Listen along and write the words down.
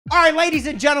All right, ladies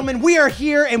and gentlemen, we are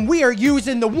here and we are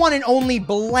using the one and only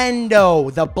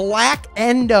Blendo, the black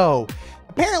Endo.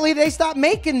 Apparently, they stopped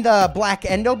making the black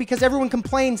Endo because everyone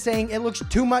complained saying it looks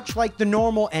too much like the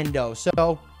normal Endo.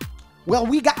 So, well,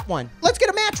 we got one. Let's get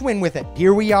a match win with it.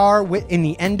 Here we are in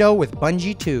the Endo with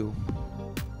Bungie 2.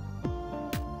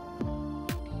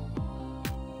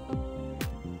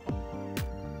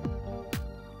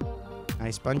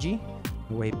 Nice Bungie.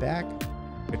 Way back.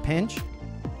 Good pinch.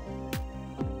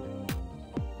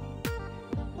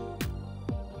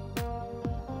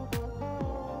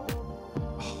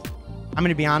 I'm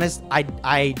gonna be honest,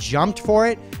 I jumped for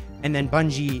it and then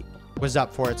Bungie was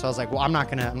up for it, so I was like, well, I'm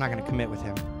not gonna commit with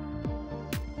him.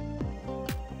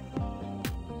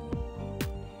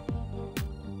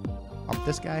 Up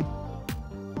this guy.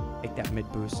 Take that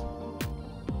mid boost.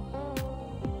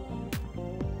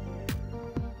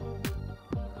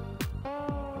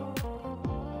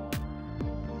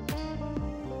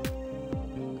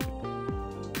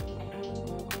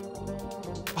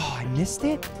 Oh, I missed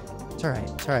it? It's all right.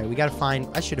 It's all right. We got to find...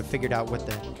 I should have figured out what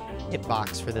the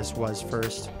hitbox for this was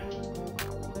first.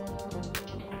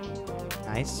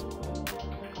 Nice.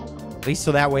 At least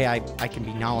so that way I can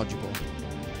be knowledgeable.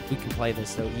 We can play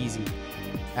this, though, easy.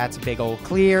 That's a big old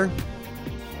clear.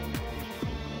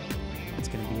 It's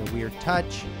going to be a weird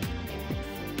touch.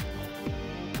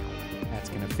 That's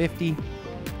going to 50.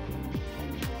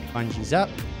 Bungie's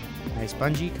up. Nice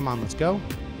Bungie. Come on, let's go.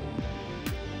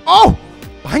 Oh!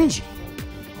 Bungie!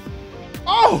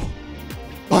 Oh!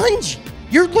 Bungie!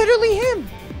 You're literally him!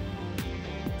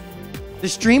 The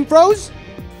stream froze?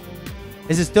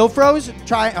 Is it still froze?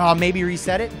 Try, maybe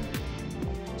reset it.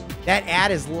 That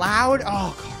ad is loud.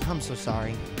 Oh, God, I'm so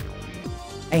sorry.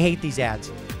 I hate these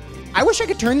ads. I wish I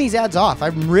could turn these ads off.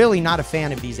 I'm really not a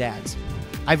fan of these ads.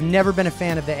 I've never been a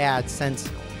fan of the ads since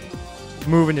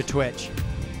moving to Twitch.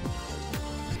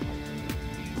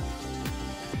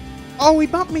 Oh, he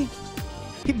bumped me.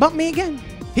 He bumped me again.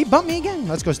 He bumped me again.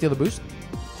 Let's go steal the boost.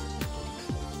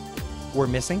 We're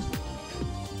missing.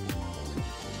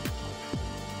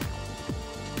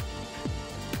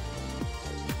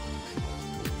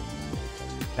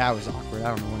 That was awkward. I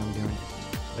don't know what I'm doing.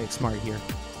 Play it smart here.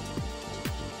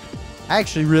 I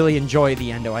actually really enjoy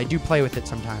the Endo. I do play with it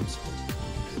sometimes.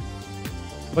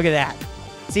 Look at that.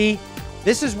 See,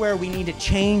 this is where we need to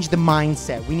change the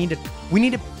mindset. We need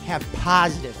to have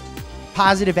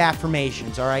positive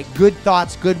affirmations, all right? Good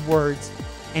thoughts, good words,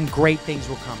 and great things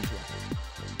will come to us.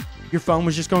 Your phone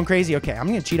was just going crazy? Okay, I'm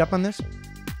going to cheat up on this.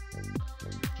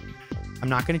 I'm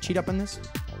not going to cheat up on this.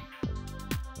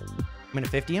 I'm going to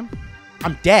 50 him.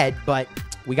 I'm dead, but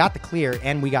we got the clear,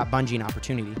 and we got Bungie an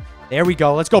opportunity. There we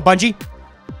go. Let's go, Bungie.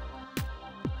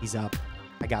 He's up.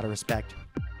 I got to respect.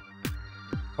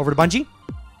 Over to Bungie.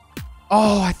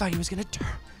 Oh, I thought he was going to turn.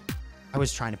 I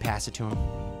was trying to pass it to him.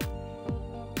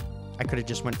 I could have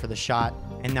just went for the shot,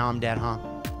 and now I'm dead, huh?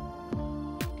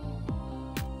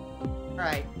 All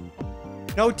right.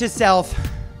 Note to self,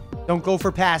 don't go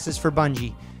for passes for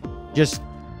Bungie. Just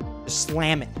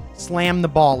slam it. Slam the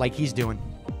ball like he's doing.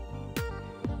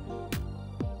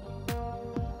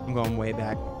 I'm going way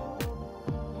back.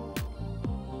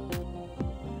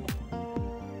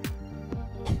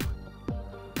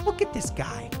 Look at this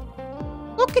guy.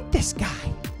 Look at this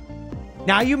guy.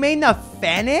 Now you made the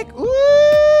Fennec?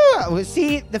 Ooh!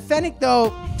 See, the Fennec,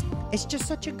 though, it's just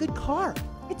such a good car.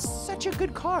 It's such a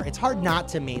good car. It's hard not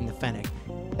to main the Fennec.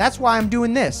 That's why I'm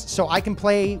doing this, so I can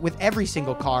play with every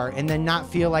single car and then not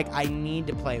feel like I need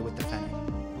to play with the Fennec.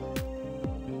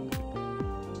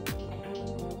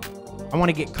 I want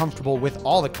to get comfortable with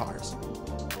all the cars.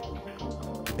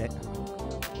 A bit.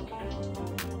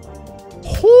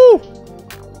 Whoo!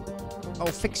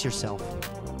 Oh, fix yourself.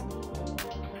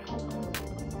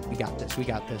 We got this. We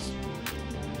got this.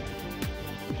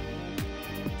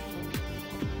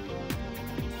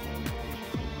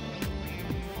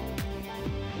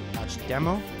 Watch the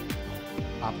demo.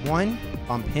 Top one.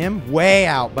 Bump him. Way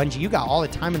out. Bungie, you got all the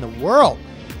time in the world.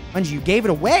 Bungie, you gave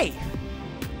it away.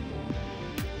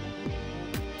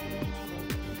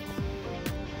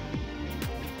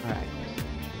 All right.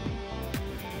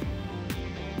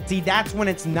 See, that's when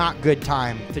it's not good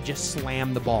time to just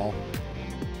slam the ball.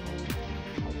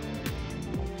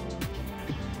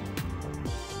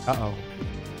 Uh-oh.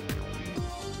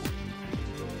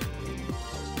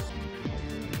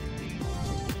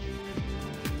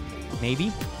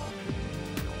 Maybe?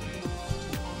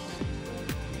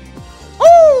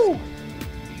 Oh!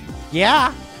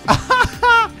 Yeah.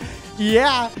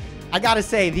 Yeah. I gotta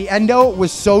say, the Endo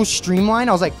was so streamlined.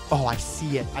 I was like, oh, I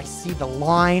see it. I see the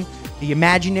line, the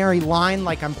imaginary line,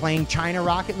 like I'm playing China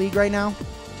Rocket League right now.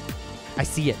 I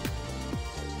see it.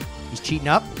 He's cheating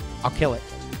up. I'll kill it.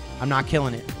 I'm not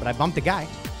killing it, but I bumped the guy.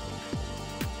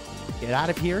 Get out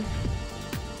of here.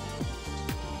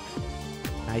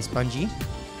 Nice, Bungie.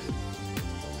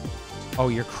 Oh,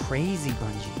 you're crazy,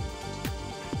 Bungie.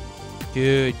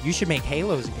 Dude, you should make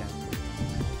Halos again.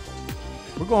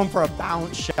 We're going for a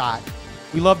bounce shot.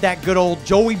 We love that good old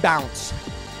Joey bounce.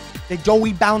 The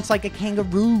Joey bounce like a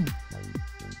kangaroo.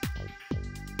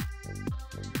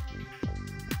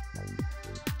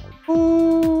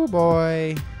 Oh,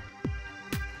 boy.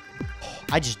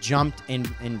 I just jumped and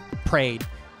prayed.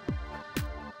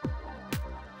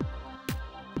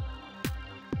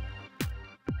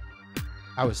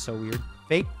 That was so weird.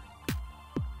 Fake.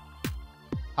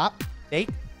 Pop. Fake.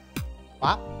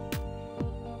 Pop.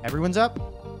 Everyone's up.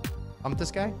 Bump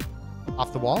this guy.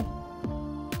 Off the wall.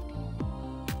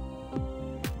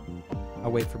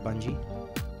 I'll wait for Bungie.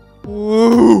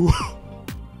 Ooh.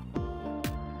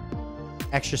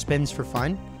 Extra spins for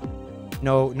fun.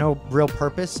 No real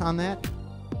purpose on that.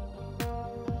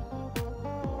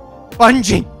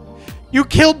 Bungie! You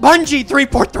killed Bungie!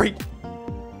 343!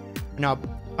 No,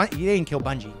 you didn't kill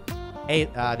Bungie. Hey,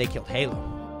 they killed Halo.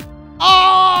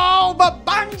 Oh, but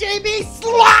Bungie be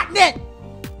slotting it!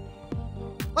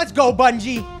 Let's go,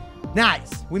 Bungie.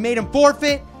 Nice. We made him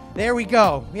forfeit. There we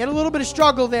go. We had a little bit of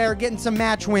struggle there getting some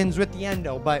match wins with the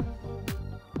Endo, but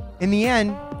in the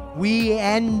end, we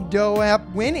end up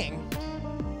winning.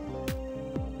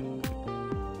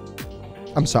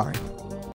 I'm sorry.